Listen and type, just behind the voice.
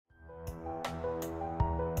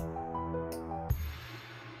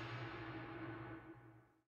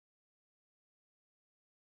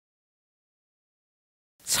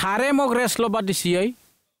ছাৰে মোক ৰেষ্ট ল'বা দিছি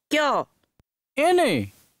কিয় এনেই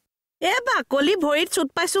এ বাকলি ভৰিত চুট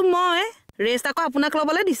পাইছো মই ৰেষ্ট আকৌ আপোনাক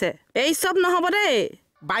ল'বলৈ দিছে এই চব নহ'ব দেই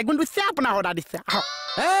বাইগুণ দিছে আপোনাক অৰ্ডাৰ দিছে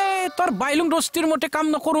এই তোৰ বাইলুং দস্তিৰ মতে কাম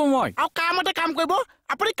নকৰো মই আৰু কামতে কাম কৰিব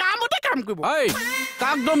আপুনি কামতে কাম কৰিব এই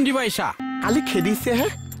কাক দম দিবা ইছা কালি খেদিছেহে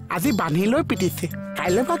আজি বান্ধি লৈ পিটিছে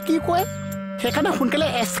কাইলৈ বা কি কয় সেইকাৰণে সোনকালে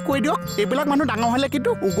এছ কৈ দিয়ক এইবিলাক মানুহ ডাঙৰ হ'লে কিন্তু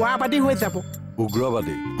উগ্ৰবাদী হৈ যাব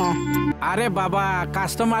উগ্ৰবাদী আৰে বাবা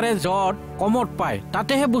কাষ্টমাৰে য'ত কমত পায়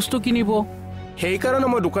তাতেহে বস্তু কিনিব সেইকাৰণে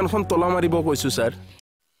মই দোকানখন তলা মাৰিব কৈছো ছাৰ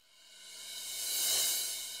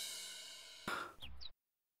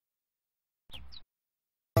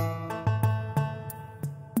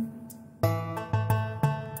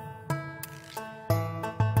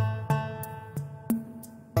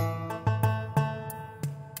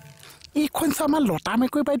এইখন আমাৰ লতা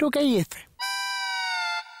মেকুৰী বাইদেউ গাড়ী আছে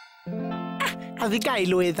আজি গাড়ী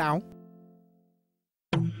লৈ যাওঁ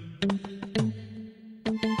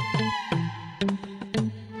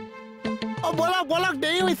বলক বলক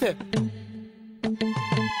দেৰি হৈছে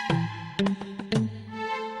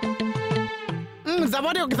যাব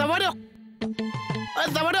দিয়ক যাব দিয়ক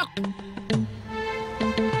যাব দিয়ক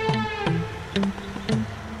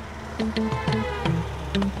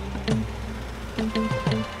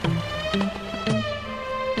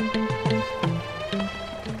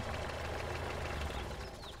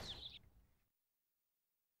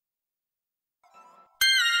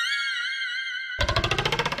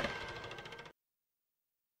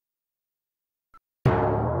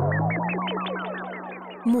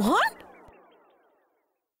মোহন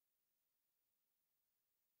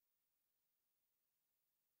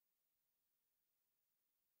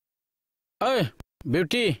ঐ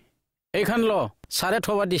বিউটি এইখন ল ছাৰে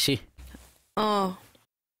থবা দিছি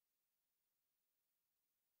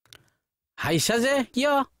হাইছা যে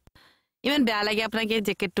কিয় ইমান বেয়া লাগে আপোনাক এই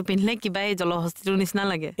জেকেটটো পিন্ধিলে কিবা এই জলহস্তিটোৰ নিচিনা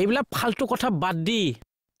লাগে এইবিলাক ফাল্টু কথা বাদ দি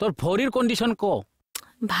তোৰ ভৰিৰ কণ্ডিশ্যন ক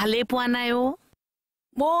ভালেই পোৱা নাই অ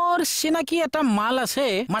মোৰ চিনাকি এটা মাল আছে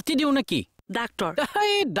মাতি দিওঁ নেকি ডাক্তৰ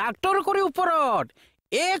এই ডাক্তৰ কৰি ওপৰত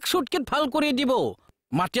এক চুটকেট ভাল কৰি দিব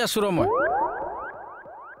মাতি আছো ৰ মই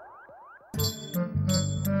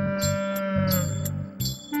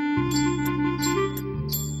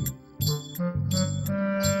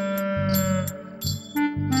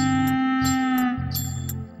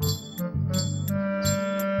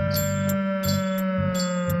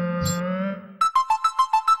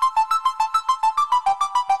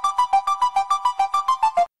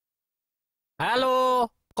হেল্ল'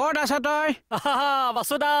 ক'ত আছা তই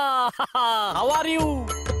বাসুদা হাউ আৰ ইউ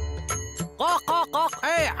কক কক কক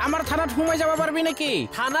এই আমাৰ থানাত সোমাই যাব পাৰিবি নেকি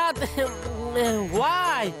থানাত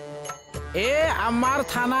ওয়াই আমাৰ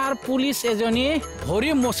থানাৰ পুলিচ এজনী ভৰি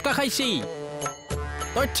মস্কা খাইছি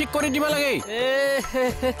তই ঠিক কৰি দিব লাগে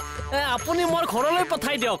আপুনি মোৰ ঘৰলৈ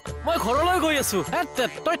পঠাই দিয়ক মই ঘৰলৈ গৈ আছো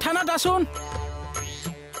তই থানাত আছোন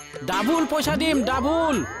ডাবুল পইচা দিম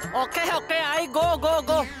double okay okay I go গো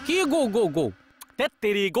গো কি গো গো গো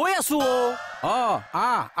তেৰি গৈ আছো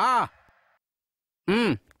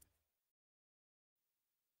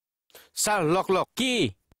ছাৰ লক লক কি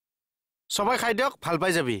সবাই খাই দিয়ক ভাল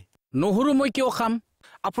পাই যাবি নহৰু মই কিয় খাম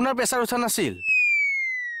আপোনাৰ প্ৰেছাৰ উঠা নাছিল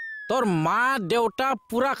তোৰ মা দেউতা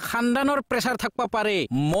পুৰা খানদানৰ প্ৰেছাৰ থাকবা পাৰে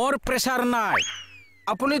মোৰ প্ৰেছাৰ নাই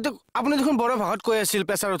আপুনি দেখোন বড়ো ভাষাত কৈ আছিল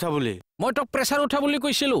প্ৰেছাৰ উঠা বুলি মই তোক প্ৰেছাৰ উঠা বুলি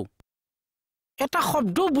কৈছিলো এটা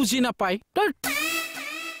শব্দ বুজি নাপায় তই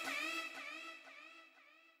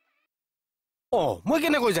মই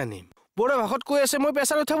কেনেকৈ জানিম বড়ো ভাষাত কৈ আছে মই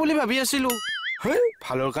প্ৰেছাৰ উঠা বুলি ভাবি আছিলো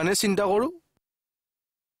ভালৰ কাৰণে চিন্তা কৰো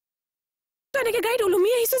তনেকে গাইড ওলমি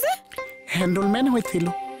আহিছে যে হেণ্ডলমেন হৈছিল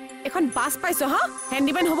এখন বাস পাইছো হা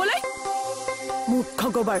হেণ্ডিমেন হ'বলৈ মুখ্য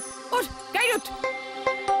গবাৰ উঠ গাইড উঠ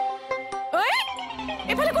ঐ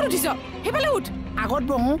এফালে ক'ত উঠিছ সেইফালে উঠ আগত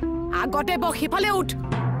বহো আগতে বহ সেইফালে উঠ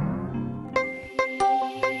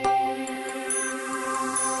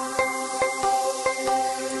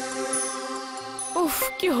উফ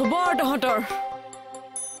কি হ'ব তহঁতৰ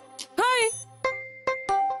হাই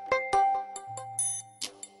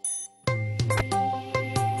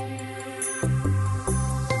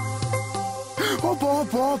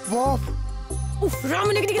উফ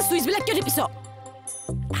ৰামনে কি সুইচ বিলাক কিয় টিপিছ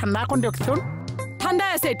ঠাণ্ডা অকণ দিয়কচোন ঠাণ্ডা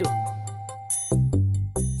আছে এইটো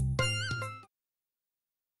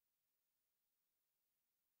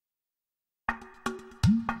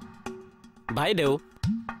বাইদেউ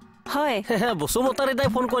হয় বসুমতাৰী তাই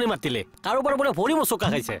ফোন কৰি মাতিলে কাৰোবাৰ বোলে ভৰি মচকা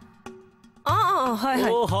খাইছে হয়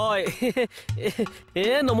হয় হয়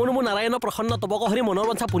নমো নমো নাৰায়ণ প্ৰসন্ন তবক হৰি মনৰ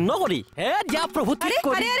বাঞ্ছা পূৰ্ণ কৰি দিয়া প্ৰভু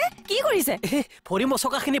কি কৰিছে ভৰি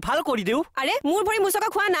মচকাখিনি ভাল কৰি দিওঁ আৰে মোৰ ভৰি মুচকা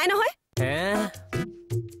খোৱা নাই নহয়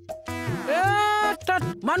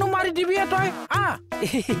ঘৰত মানুহ মাৰি দিবি তই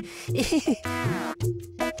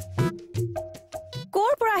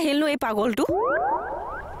ক'ৰ পৰা আহিলনো এই পাগলটো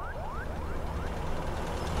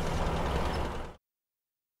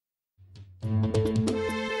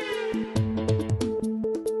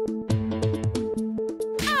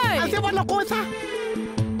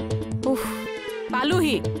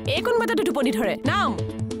পালোহি এইকণ মাতাটো টোপনি ধৰে নাম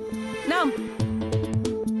নাম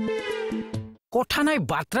কথা নাই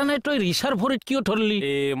বাৰ্তা নাই তই ৰিচাৰ ভৰিত কিয় ধৰলি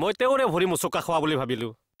মই তেওঁৰে ভৰি মুচুকা খোৱা বুলি ভাবিলো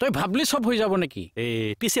তই ভাবলি চব হৈ যাব নেকি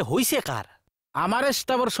পিছে হৈছে কাৰ আমাৰ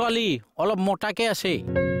ষ্টাফৰ ছোৱালী অলপ মোটাকে আছে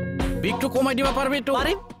বিগটো কমাই দিব পাৰবি তো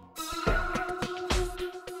পাৰিম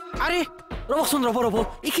আৰে ৰবচোন ৰব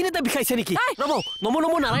এইখিনিতে বিষাইছে নেকি ৰব নমো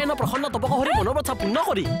নমো নাৰায়ণ প্ৰসন্ন তপক হৰি মনৰ বাঞ্ছা পূৰ্ণ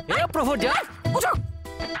কৰি হে প্ৰভু দিয়া উঠক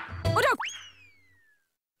উঠক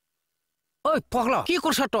ঐ পগলা কি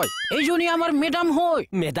কৰছ তই এইজনী আমাৰ মেডাম হয়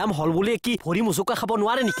মেডাম হল বুলি কি ভৰি মুচুকা খাব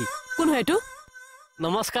নোৱাৰে নেকি কোন হয় এইটো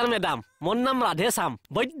নমস্কাৰ মেডাম মোৰ নাম ৰাধে শ্যাম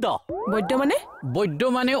বৈদ্য বৈদ্য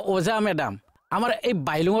মানে ওজা মেডাম আমাৰ এই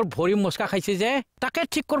বাইলুঙৰ ভৰি মুচকা খাইছে যে তাকে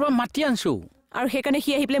ঠিক কৰিব মাতি আনছো আৰু সেইকাৰণে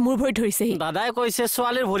সি আহি পেলাই মোৰ ভৰি ধৰিছেহি দাদাই কৈছে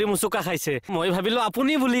ছোৱালীৰ ভৰি মুচুকা খাইছে মই ভাবিলো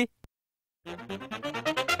আপুনি বুলি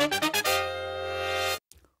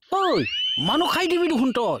ঐ মানুহ খাই দিবি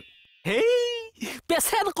দেখোন তই হেই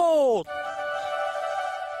পেচেণ্ট ক'ত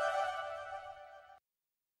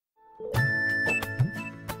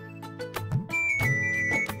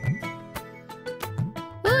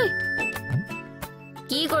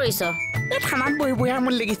কি কৰিছ এই থানাত বহি বহি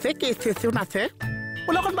আমনি লাগিছে কেছ চেছো নাছে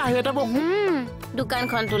ওলকত বাহিৰতে বহো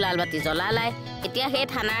দোকানখন তো লাল বাতি জ্বলালাই এতিয়া সেই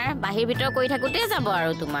থানাৰ বাহিৰ ভিতৰ কৰি থাকোতে যাব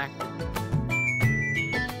আৰু তোমাৰ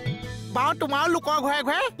বাৰু তোমাৰো লোকৰ ঘৰে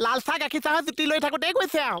ঘৰে লাল চাহ গাখীৰ চাহৰ জুতি লৈ থাকোতেই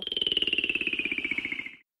গৈছে আৰু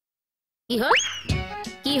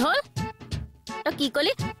কি হল তই কি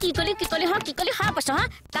কলি হা পাইছ হা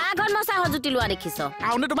কাৰ ঘৰত মই চাহৰ জুতি লোৱা দেখিছ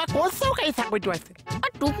আৰু তোমাক ক'ত চৰকাৰী চাকৰিটো আছে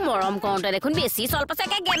তোক মৰম কৰোঁতে দেখোন বেছি চল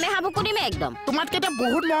পাছাকে গেমে হাবুকু দিমে একদম তোমাতকে এতিয়া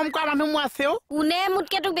বহুত মৰম কৰা মানুহ মোৰ আছে কোনে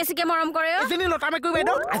মোতকে তোক বেছিকে মৰম কৰে এজনী লতা মেকুৰী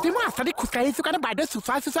বাইদেউ আজি মই ৰাস্তাদি খোজকাঢ়িছো কাৰণে বাইদেউ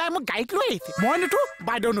চুচুৱাই মোক গাড়ীত লৈ আহিছে মই নুঠো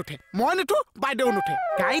বাইদেউ নুঠে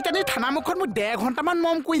গাড়ীত আনি থানা মুখত মোক 1.5 ঘণ্টামান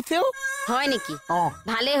মৰম কৰিছে হয় নেকি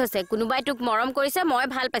ভালেই হৈছে কোনোবাই তোক মৰম কৰিছে মই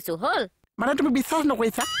ভাল পাইছো হল মানে তুমি বিশ্বাস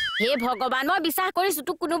নকৰিছা হে ভগৱান মই বিশ্বাস কৰিছো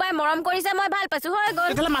তোক কোনোবাই মৰম কৰিছে মই ভাল পাইছো হৈ গ'ল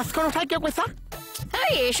তেতিয়াহ'লে মাস্কৰ উঠাই কিয় কৈছা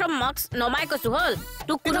এইসব মাস্ক নমাই কৈছো হল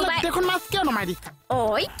তোক কোনোবাই দেখোন মাস্ক কিয় নমাই দিছা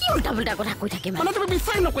কি উল্টা পুল্টা কথা কৈ থাকে মানে তুমি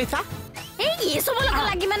বিশ্বাস নকৰিছা এইসব লগত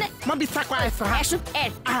লাগি মানে মই বিশ্বাস কৰাইছো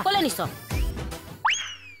কলে নিছ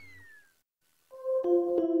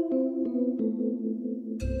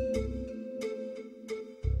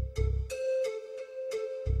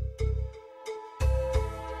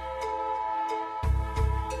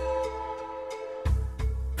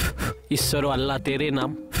ईश्वर अल्लाह तेरे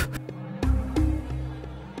नाम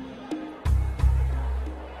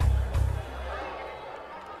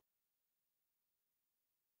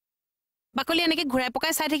বাকলি এনেকে ঘূৰাই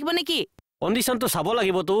পকাই চাই থাকিব নেকি কণ্ডিশ্যনটো চাব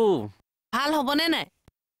লাগিব তো ভাল হ'বনে নাই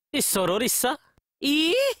ঈশ্বৰৰ ইচ্ছা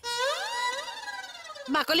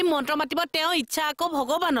বাকলি মন্ত্ৰ মাতিব তেওঁ ইচ্ছা আকৌ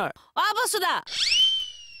ভগৱানৰ বসুদা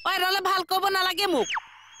এৰলে ভাল কৰিব নালাগে মোক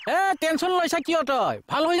টেনচন লৈছা কিয় তই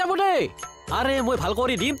ভাল হৈ যাব দেই আৰে মই ভাল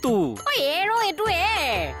কৰি দিম তো এইটো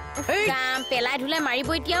কাম পেলাই ধুলে মাৰিব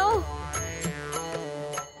এতিয়াও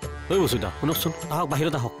ঐ বসুদা শুনকচোন আহক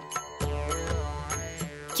বাহিৰত আহক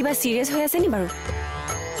কিবা সিৰিয়াছ হৈ আছে নি বাৰু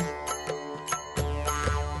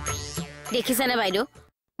দেখিছেনে বাইদেউ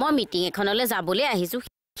মই মিটিং এখনলৈ যাবলৈ আহিছো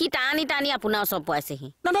কি টানি আপোনাৰ ওচৰ পোৱাইছেহি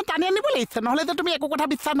না টানি আনিবলৈ ইচ্ছা নহ'লে যে তুমি একো কথা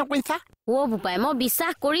বিশ্বাস নকৰিছা বোপাই মই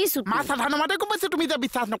বিশ্বাস কৰিছো মা সাধাৰণতে কৈছো তুমি যে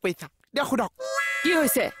বিশ্বাস নকৰিছা দিয়া শুনক কি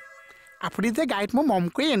হৈছে আপুনি যে গাইড মোক মৰম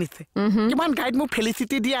কৰি আনিছে কিমান গাইড মোক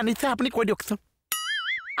ফেলিচিটি দি আনিছে আপুনি কৈ দিয়কচোন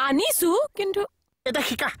আনিছো কিন্তু এটা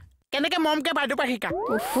শিকা কেনেকে মৰমকে বাইদেউ পৰা শিকা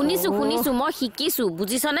শুনিছো মই শিকিছো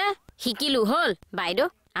বুজিছনে শিকিলো হল বাইদেউ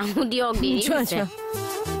আহো দিয়ক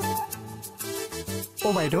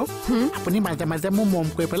বাইদেউ আপুনি মাজে মাজে মোক মৰম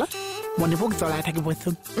কৰি পেলাই মণিপুৰক জ্বলাই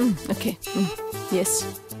থাকিবচোন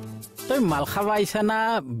তই মাল খাব আহিছা না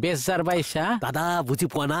বেজ জাৰ বাইছা দাদা বুজি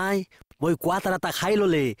পোৱা নাই মই কোৱাটাৰ এটা খাই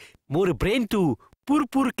ললে মোৰ ব্ৰেইনটো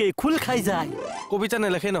পুৰপুৰকে খোল খাই যায় কবিতা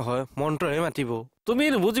নেলেখে নহয় মন্ত্ৰহে মাতিব তুমি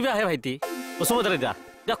নুবুজিবা আহে ভাইটি ওচৰতে দিয়া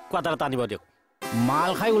দিয়ক কোৱাটাৰ এটা আনিব দিয়ক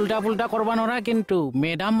মাল খাই উল্টা পুল্টা কৰবা নোৱাৰা কিন্তু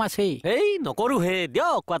মেডাম আছে এই নকৰো হে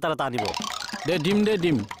দিয়ক কোৱাটাৰ এটা আনিব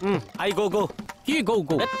দিম আই গো কি গো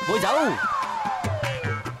মই যাওঁ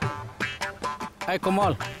এই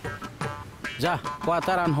কমল যা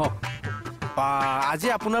কোৱাটাৰ আনহক আজি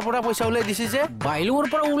আপোনাৰ পৰা পইচা ওলাই দিছে যে বাইলুঙৰ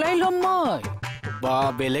পৰা ওলাই ল'ম মই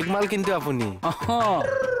বেলেগ মাল কিন্তু আপুনি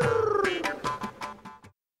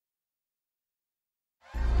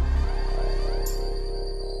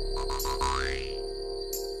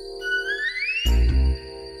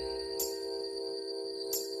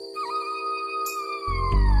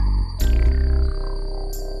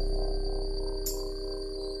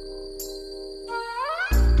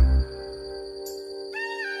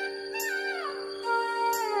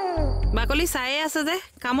বাকলি চায়ে আছে যে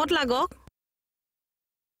কামত লাগক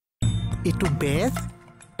এইটো বেজ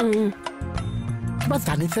কিবা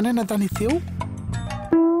জানিছেনে নাজানিছেও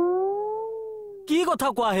কি কথা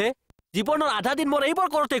কোৱা হে জীৱনৰ আধা দিন মোৰ এইবোৰ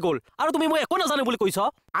কৰোঁতে গ'ল আৰু তুমি মই একো নাজানো বুলি কৈছ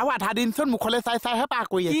আৰু আধা দিনচোন মুখলৈ চাই চাইহে পাৰ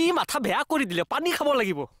কৰি কি মাথা বেয়া কৰি দিলে পানী খাব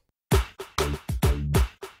লাগিব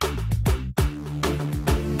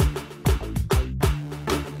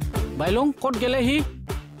বাইলং ক'ত গেলে সি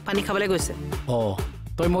পানী খাবলৈ গৈছে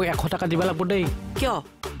তই মোক 100 টকা দিব লাগিব দেই কিয়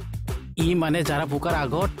ই মানে যাৰা ভোকাৰ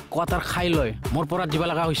আগত কটাৰ খাই লয় মোৰ পৰা দিব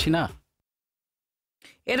লগা হৈছে না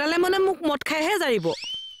এডালে মানে মোক মদ খাইহে জাৰিব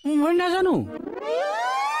মই নাজানো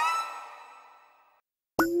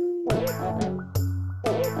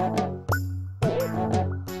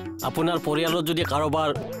আপোনাৰ পৰিয়ালত যদি কাৰোবাৰ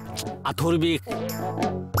আঁঠুৰ বিষ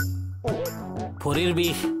ভৰিৰ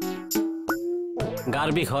বিষ গাৰ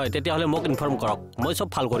বিষ হয় তেতিয়াহ'লে মোক ইনফৰ্ম কৰক মই চব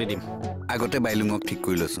ভাল কৰি দিম আগতে বাইলুঙক ঠিক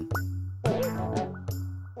কৰি লৈচোন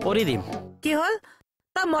কৰি দিম কি হ'ল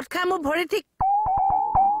তই মদ খাই মোৰ ভৰি ঠিক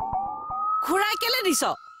ঘূৰাই কেলে দিছ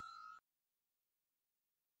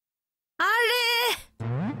আৰে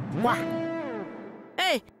কোৱা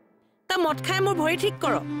এই তই মদ খাই মোৰ ভৰি ঠিক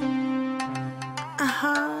কৰ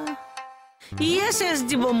ইয়ে চেচ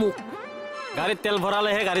দিব মোক গাড়ীত তেল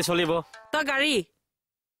ভৰালেহে গাড়ী চলিব তই গাড়ী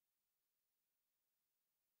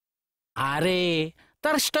আৰে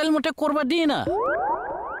তাৰ ষ্টাইল মতে কৰবা দিয়ে না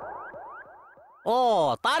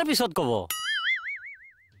তাৰ পিছত ক'ব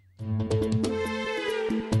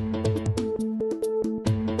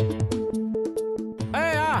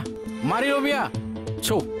মাৰি অবিয়া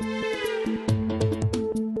চৌ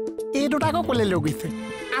এই দুটাকো ক'লে লৈ গৈছে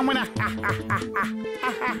আমনা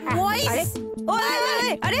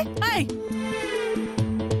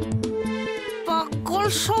পাগল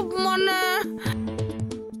সব মানে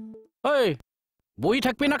ঐ বহি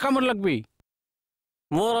থাকবি না কামত লাগবি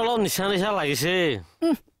মোৰ অলপ নিচা নিচা লাগিছে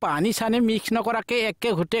পানী চানী মিক্স নকৰাকে একে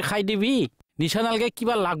ঘুটে খাই দিবি নিচা নালগে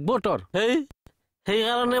কিবা লাগব তোৰ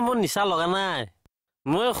সেইকাৰণে মোৰ নিচা লগা নাই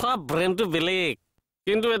মই খোৱা ব্ৰেইনটো বেলেগ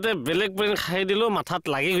কিন্তু এতিয়া বেলেগ ব্ৰেইন খাই দিলেও মাথাত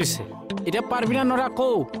লাগি গৈছে এতিয়া পাৰবি না নৰা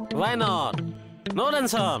কৌ Why not? No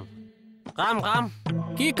tension. Come.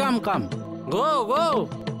 কি কাম Go.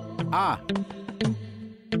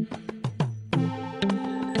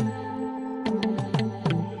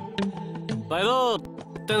 বাইদেউ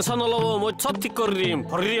টেনশ্যন নল'ব মই চব ঠিক কৰি দিম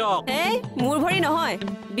ভৰি দিয়ক মোৰ ভৰি নহয়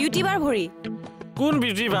বিউটি বাৰ ভৰি কোন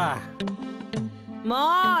বিউটি বা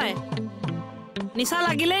মই নিচা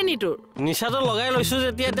লাগিলেই নি তোৰ নিচাটো লগাই লৈছো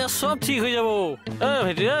যেতিয়া এতিয়া চব ঠিক হৈ যাব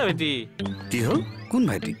ভাইটি কি হ'ল কোন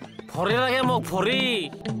ভাইটি ভৰি লাগে মোক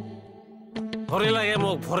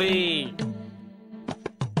ভৰি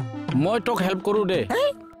মই তোক হেল্প কৰো দে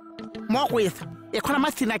মই কৈ আছো এখন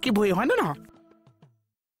আমাৰ চিনাকি ভৰি হয় নে নহয়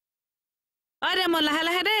আৰে মই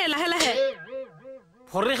লাহে দে লাহে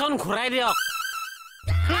ভৰিখন ঘূৰাই দিয়ক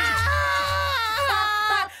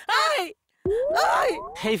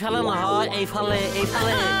সেইফালে নহয় এইফালে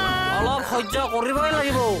অলপ সহ্য কৰিবই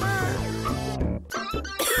লাগিব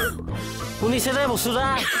শুনিছে দে বসুদা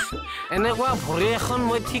এনেকুৱা ভৰি এখন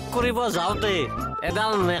মই ঠিক কৰিব যাওঁতে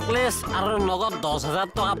এডাল নেকলেছ আৰু নগদ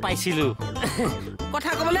 10,000 টকা পাইছিলো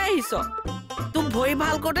কথা ক'বলৈ আহিছ তোক ভৰি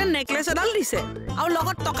ভাল কৰোঁতে নেকলেছ এডাল দিছে আৰু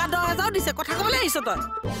লগত টকা 10,000 দিছে কথা ক'বলৈ আহিছ তই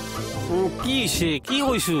কি হৈছে কি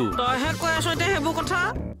কৈছো তইহে কৈ আছ এতিয়া সেইবোৰ কথা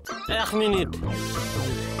 1 মিনিট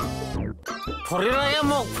ভৰি লাগে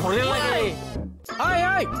মোক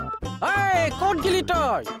ক'ত গেলি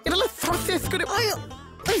তই এডালে চব চেচ কৰি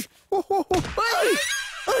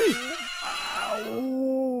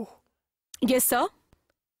Yes, sir.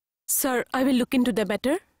 Sir, I will look into the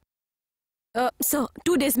matter. Sir,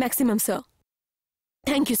 2 days maximum, sir.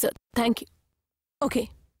 Thank you, sir. Thank you. Okay.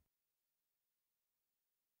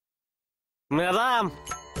 Madam,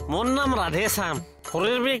 মোৰ নাম ৰাধে শ্যাম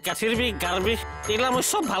ভৰিৰ বিষ গাঁঠিৰ বিষ গাৰ বিষ এইগিলা মই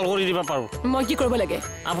চব ভাল কৰি দিব পাৰো মই কি কৰিব লাগে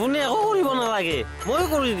আপুনি একো কৰিব নালাগে মই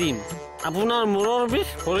কৰি দিম আপোনাৰ মূৰৰ বিষ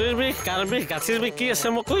ভৰিৰ বিষ গাৰ বিষ গাঁঠিৰ বিষ কি আছে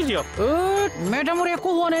মোক কৈ দিয়ক মেডামৰ একো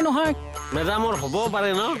হোৱা নাই নহয় মেডামৰ হ'ব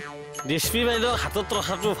পাৰে ন ডিএছপি বাইদেউ হাতত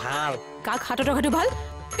ৰখাটো ভাল কাক হাতত ৰখাটো ভাল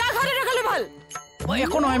কাক হাতত ৰখালে ভাল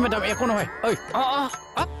একো নহয় মেডাম একো নহয়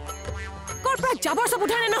ক'ৰ পৰা জাবৰ চব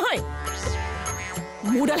উঠাই নহয়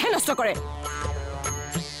মুডালহে নষ্ট কৰে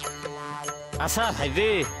আচ্ছা ভাইটি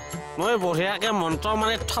মই বঢ়িয়াকে মন্ত্ৰ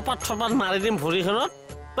মানে থপাত মাৰি দিম ভৰিখনত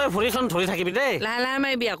তই ভৰিখন ধৰি থাকিবি দেই লাহে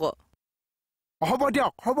মাৰিবি আকৌ হ'ব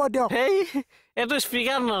দিয়ক হেই এইটো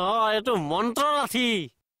স্পীকাৰ নহয় এইটো মন্ত্ৰ লাঠি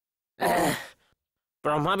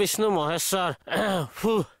ব্ৰহ্মা বিষ্ণু মহেশ্বৰ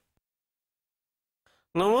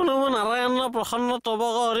নমো নাৰায়ণ প্ৰসন্ন তব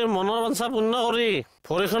হৰি মনৰ বাঞ্ছা পূৰ্ণ কৰি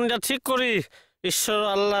ভৰিখন দিয়া ঠিক কৰি ঈশ্বৰ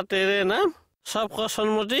আল্লাহ তেৰে নাম सबका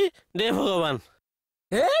सन्मति दे भगवान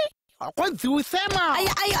এই অকল জুইছে মা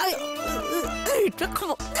এইটো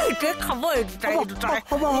খাব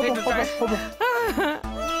হ'ব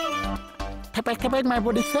থেপেক থেপেক মাৰিব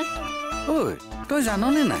দিছে ঐ তই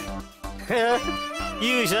জাননে নাই কি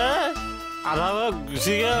হৈছে আধা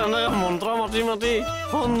গুচি গেল মন্ত্ৰ মাতি মাতি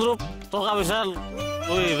সন্দৰূপ টকা পইচা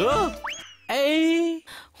এই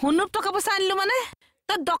হুনুপ টকা পইচা আনিলো মানে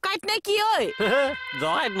তই ডকাইত নে কি ঐ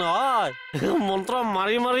ডকাইত নহয় মন্ত্ৰ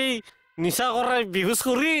মাৰি মাৰি নিচা কৰাই বিহুজ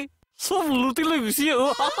কৰি চব লুটি লৈ গুচি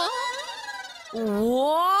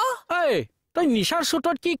এই তই নিচাৰ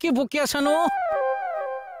চুটত কি বকি আছানো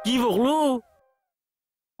কি বকলো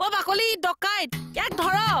অ বাকলি ডকাইত ইয়াক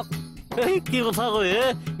ধৰক কি কথা কয়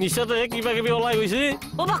নিচাতে কিবা কিবি ওলাই গৈছে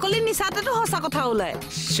অ বাকলি নিচাতেতো সঁচা কথা ওলাই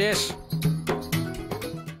শেষ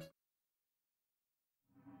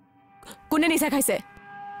কোনে নিচা খাইছে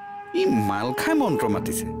ই মাল খাই মন্ত্ৰ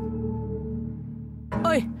মাতিছে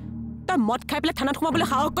ঐ তই মদ খাই পেলাই থানাত সোমাবলৈ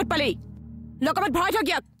সাহস ক'ত পালি লগত ভৰাই থক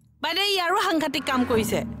ইয়াক বাইদেউ ই আৰু সাংঘাতিক কাম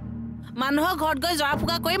কৰিছে মানুহৰ ঘৰত গৈ জৰা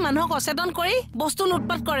ফুকা কৰি মানুহক অচেতন কৰি বস্তু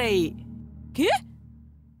লুটপাট কৰে ই কি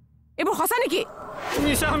এইবোৰ সঁচা নেকি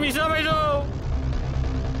মিছা মিছা বাইদেউ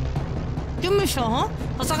তুমি সহ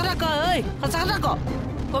সঁচা কথা ক ঐ সঁচা কথা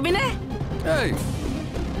কবিনে এই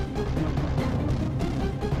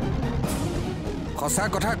সঁচা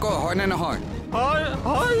কথা ক হয়নে নহয় হয়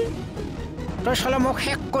হয় তই চালা মোক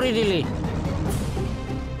শেষ কৰি দিলি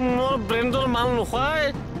মোৰ ব্ৰেণ্ডৰ মাল নোখোৱাই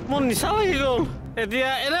মোৰ নিচা লাগি গ'ল এতিয়া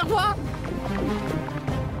এনেকুৱা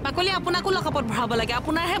বাকলি আপোনাকো লকাপত ভৰাব লাগে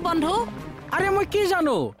আপোনাৰহে বন্ধু আৰে মই কি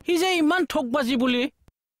জানো সি যে ইমান ঠকবাজি বুলি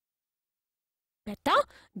বেটা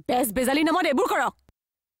বেজ বেজালি নামত এইবোৰ কৰক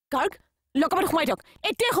কাৰ্ক লকাপত সোমাই থক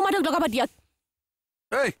এতিয়াই সোমাই থক লকাপত ইয়াক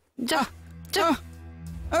এই যা যা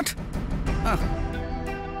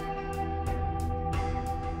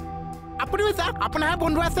আপুনিও যাওক আপোনাৰহে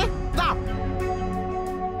বন্ধু আছে যাওক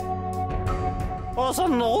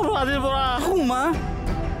পচন্দ নকৰো আজিৰ পৰা মা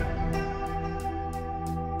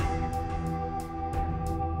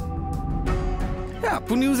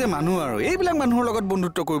আপুনিও যে মানুহ আৰু এইবিলাক মানুহৰ লগত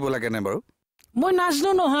বন্ধুত্ব কৰিব লাগে নে বাৰু মই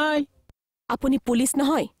নাজনো নহয় আপুনি পুলিচ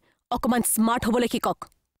নহয় অকমান স্মাৰ্ট হ'বলৈ শিকক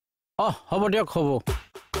হ'ব দিয়ক হ'ব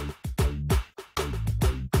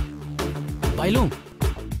পাইলো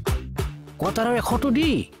কোৱাটাৰৰ 100টো দি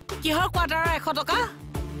কিহৰ কোৱাটাৰৰ 100 টকা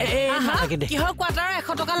নালাগে দে কিহৰ কোৱাটাৰৰ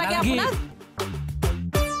 100 টকা লাগে আপোনাক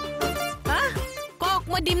কওক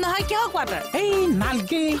মই দিম নহয় কিহৰ কোৱাটাৰ এই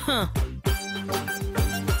নালগে